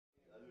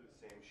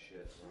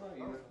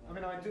I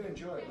mean, I do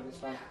enjoy it, but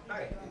it's like,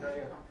 hey,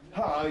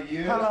 How are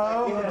you?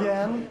 Hello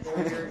again.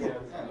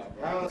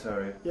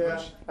 Sorry.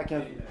 Yeah, I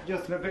can.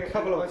 Just a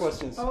couple of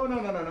questions. Oh no.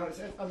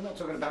 I'm not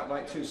talking about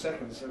like 2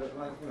 seconds. So that,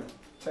 like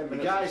 10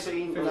 minutes. The guys are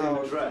in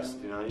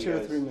dressed, you know. 2 or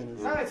 3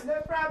 minutes. No, it's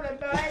no problem,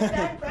 boys.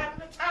 No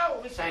problem at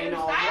all. Say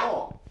no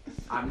more.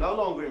 I'm no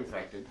longer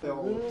infected. Det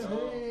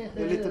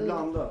är lite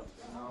blandat.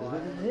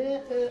 Right.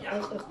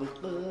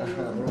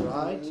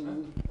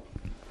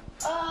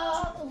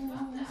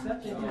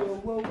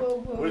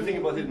 What do you think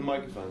about hidden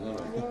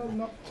microphones? Well,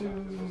 not too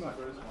much.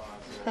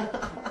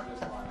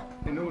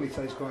 It normally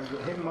tastes quite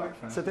good. Hidden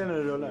microphone. Sätt in när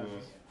du rullar.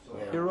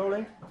 You're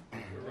rolling?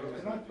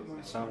 Can I put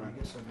my sound? I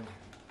guess I do.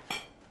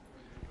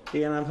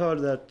 Yeah, and I've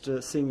heard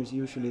that singers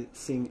usually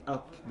sing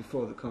up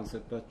before the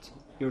concert, but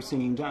you're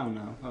singing down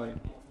now, are you?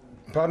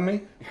 Pardon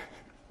me?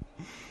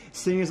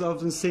 Singers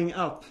often sing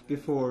up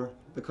before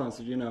the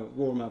concert, you know,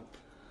 warm up.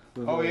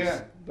 The voice.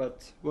 Yeah.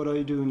 But what are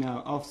you doing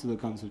now after the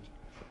concert?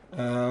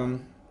 Well,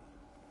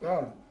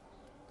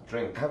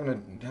 Drink.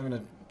 Having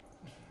a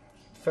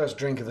first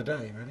drink of the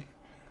day, really.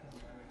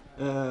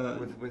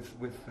 With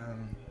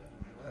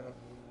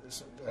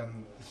this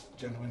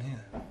gentleman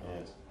here.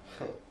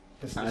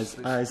 Yes.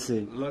 I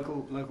see.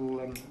 Local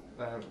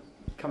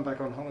come back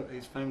on holiday.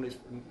 His family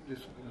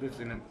lives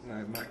in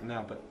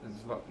now, but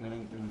there's a lot in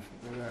England.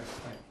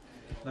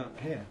 No,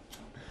 here.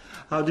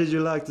 How did you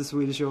like the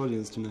Swedish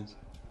audience tonight?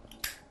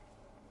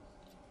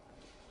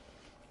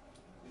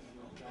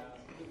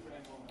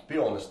 Be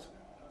honest.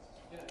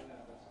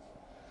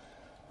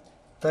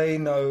 They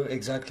know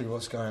exactly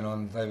what's going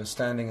on. They were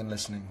standing and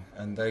listening,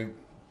 and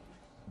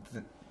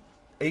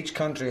each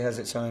country has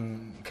its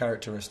own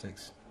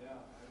characteristics.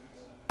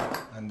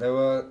 And there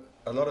were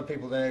a lot of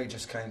people there who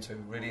just came to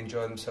really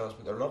enjoy themselves,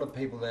 but there are a lot of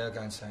people there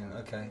going saying,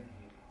 okay,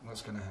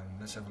 what's going to happen?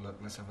 Let's have a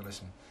look, let's have a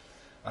listen.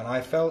 And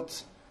I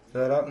felt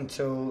that up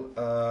until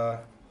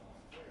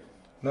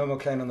No More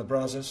Cane on the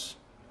Brazos,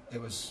 it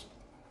was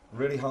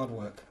really hard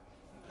work.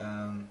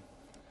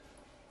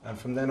 And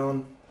from then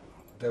on,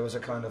 there was a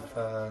kind of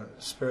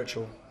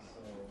spiritual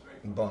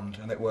bond,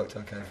 and it worked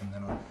okay from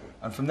then on.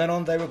 And from then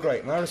on, they were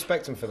great, and I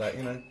respect them for that.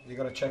 You know, you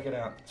got to check it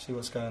out, see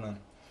what's going on.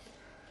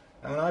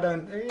 And I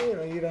don't,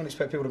 you don't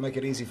expect people to make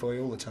it easy for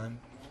you all the time.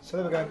 So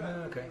they were going,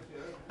 oh, okay.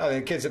 I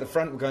mean, the kids at the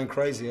front were going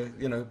crazy,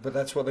 you know, but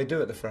that's what they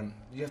do at the front.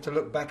 You have to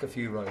look back a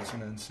few rows, you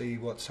know, and see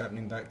what's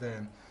happening back there.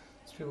 And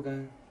there's people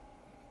going,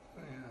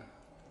 oh,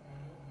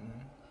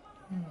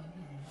 yeah.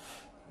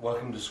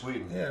 Welcome to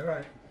Sweden. Yeah,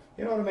 right.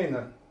 You know what I mean,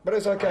 though. But it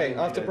was okay.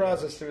 After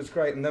Brazos, it was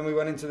great, and then we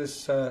went into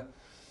this the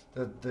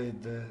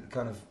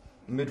kind of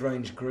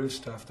mid-range groove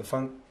stuff, the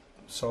funk,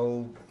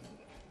 soul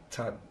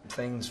type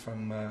things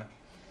from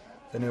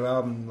the new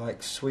album,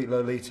 like Sweet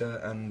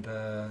Lolita and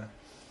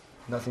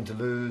Nothing to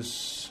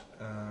Lose.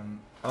 And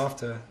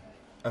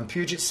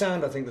Puget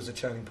Sound, I think, was the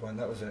turning point.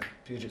 That was it.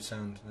 Puget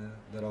Sound,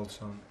 that old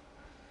song.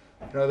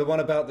 You know, the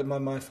one about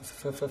my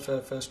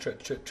first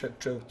trip to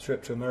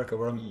America,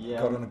 where I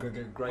got on a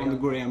Graham. On the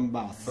Graham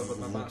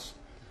bus.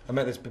 I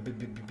met this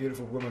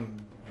beautiful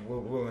woman,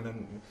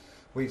 and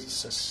we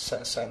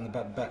sat in the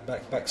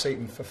back seat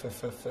and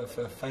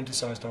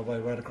fantasized our way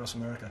right across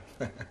America.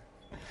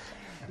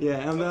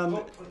 Yeah, and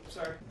then.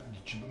 Sorry.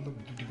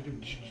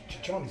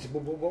 Charlie said,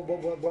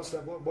 "What's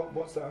that?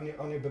 What's that on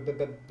your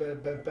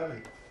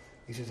belly?"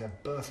 He says, "A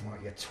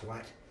birthmark, you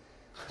twat."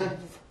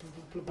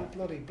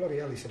 bloody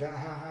hell! He said,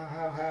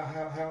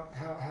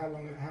 "How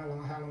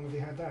long have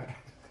you had that?"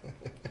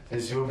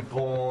 Because you were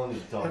born,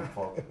 you dumb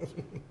fuck.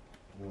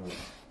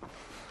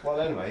 Well,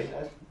 anyway.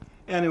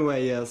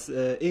 Anyway, yes,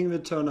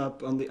 Yngwie turned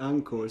up on the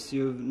Encores.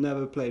 You've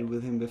never played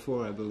with him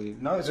before, I believe.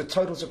 No, it was a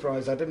total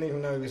surprise. I didn't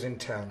even know he was in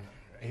town.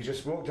 He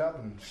just walked up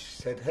and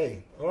said,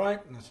 "Hey, all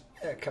right?" And I said,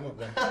 "Yeah, come up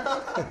there."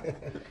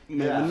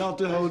 Maybe not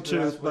the whole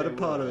truth, but a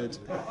part of it.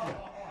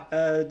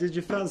 Did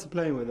you fancy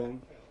playing with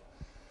him?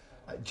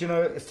 Do you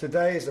know,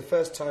 today is the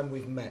first time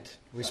we've met.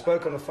 We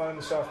spoke on the phone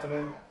this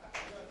afternoon,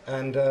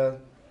 and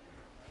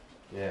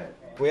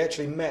we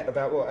actually met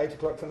about, 8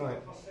 o'clock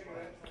tonight?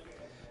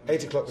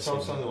 8 o'clock this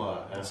evening. Something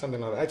like that. Yeah. Something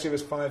like that. Actually, it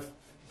was five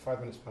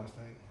minutes past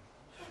 8.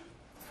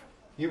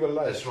 You were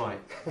late. That's right.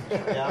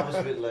 Yeah, I was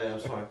a bit late, I'm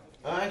sorry.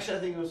 Actually,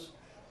 I think it was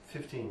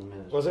 15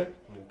 minutes. Was it?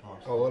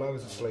 Past. Oh, well, I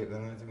was asleep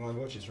then. I think my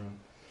watch is wrong.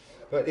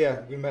 But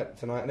yeah, we met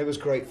tonight, and it was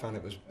great fun.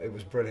 It was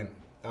brilliant.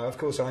 Of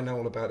course, I know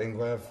all about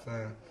Yngwie.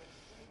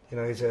 You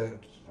know, he's a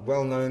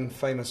well-known,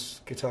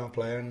 famous guitar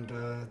player,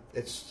 and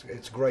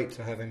it's great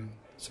to have him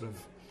sort of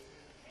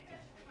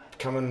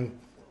come and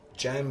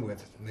jam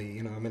with me.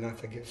 You know, I mean, I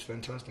think it's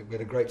fantastic. We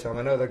had a great time.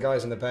 I know the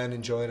guys in the band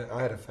enjoyed it.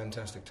 I had a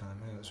fantastic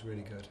time. Yeah, it was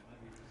really good.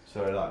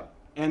 So did I.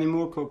 Any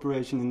more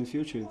cooperation in the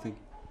future, you think?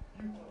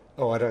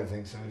 Oh, I don't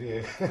think so, do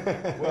you?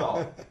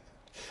 Well,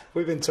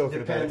 we've been talking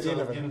about it.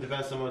 It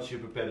depends how much you're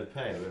prepared to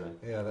pay, really.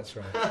 Yeah, that's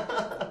right.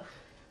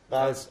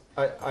 I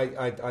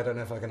don't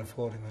know if I can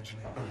afford him,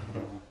 actually.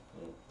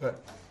 But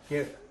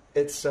yeah,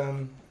 it's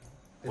what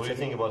do you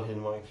think about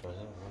hidden mics?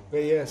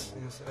 Well, yes,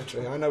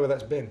 actually, I know where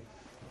that's been.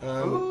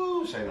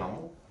 Ooh, say no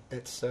more.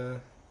 It's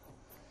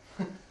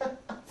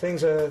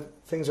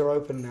things are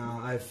open now.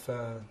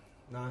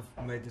 Now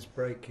I've made this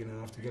break, you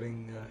know, after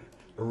getting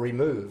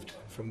removed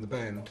from the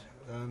band.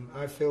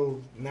 I feel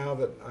now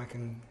that I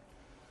can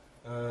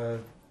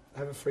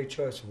have a free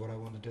choice of what I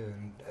want to do,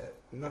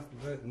 and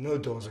no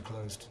doors are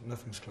closed,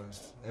 nothing's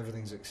closed.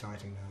 Everything's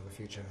exciting now. The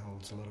future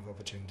holds a lot of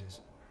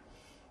opportunities.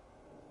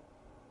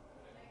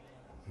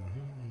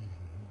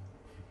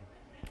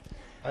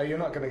 You're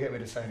not going to get me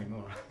to say any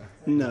more.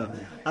 No,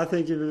 I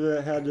think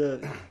you've had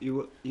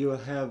you will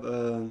have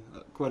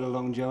quite a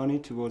long journey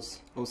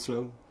towards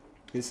Oslo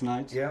this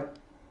night. Yeah,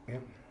 yeah.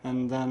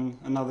 And then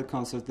another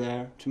concert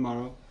there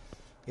tomorrow.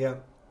 Yeah,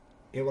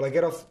 yeah. Well, I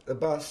get off the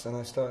bus and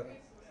I start.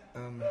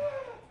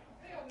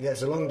 Yeah,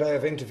 it's a long day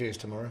of interviews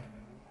tomorrow,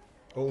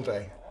 all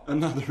day.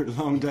 Another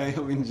long day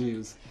of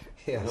interviews.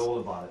 Yes. All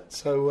about it.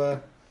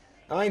 So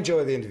I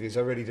enjoy the interviews.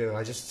 I really do.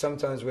 I just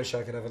sometimes wish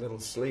I could have a little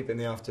sleep in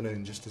the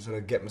afternoon just to sort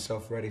of get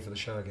myself ready for the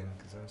show again,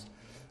 because I was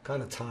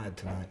kind of tired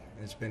tonight.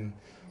 It's been.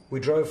 We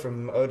drove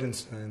from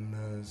Odense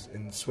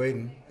in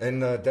Sweden,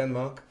 in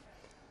Denmark,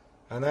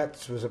 and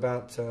that was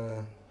about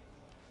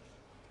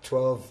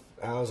 12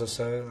 hours or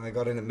so. I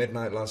got in at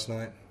midnight last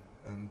night,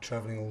 and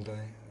travelling all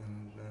day,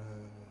 and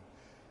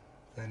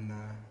then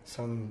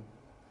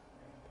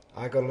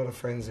I got a lot of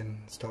friends in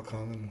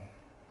Stockholm, and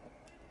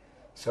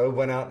so I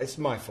went out. It's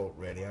my fault,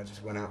 really. I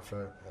just went out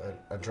for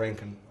a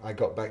drink, and I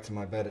got back to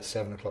my bed at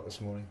 7 o'clock this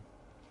morning.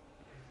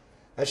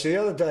 Actually,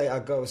 the other day I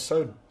was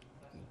so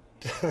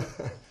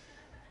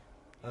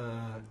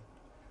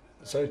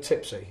so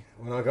tipsy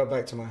when I got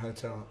back to my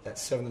hotel at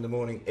 7 in the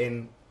morning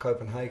in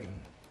Copenhagen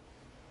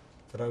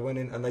that I went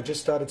in, and they just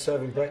started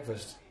serving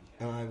breakfast,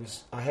 and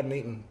I hadn't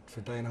eaten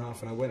for a day and a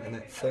half, and I went and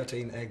ate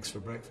 13 eggs for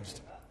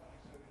breakfast.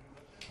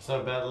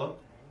 So bad luck?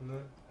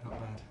 No, not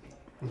bad.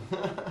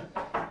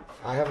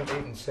 I haven't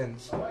eaten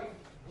since.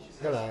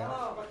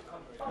 Hello.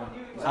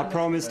 I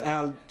promised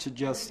Al to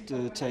just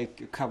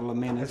take a couple of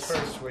minutes.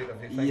 That's very sweet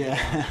of you. Thank Yeah,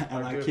 you.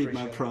 and I keep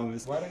my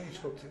promise. Why don't you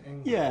talk to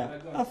English? Yeah,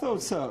 I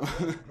thought so.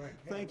 Right.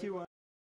 Thank you.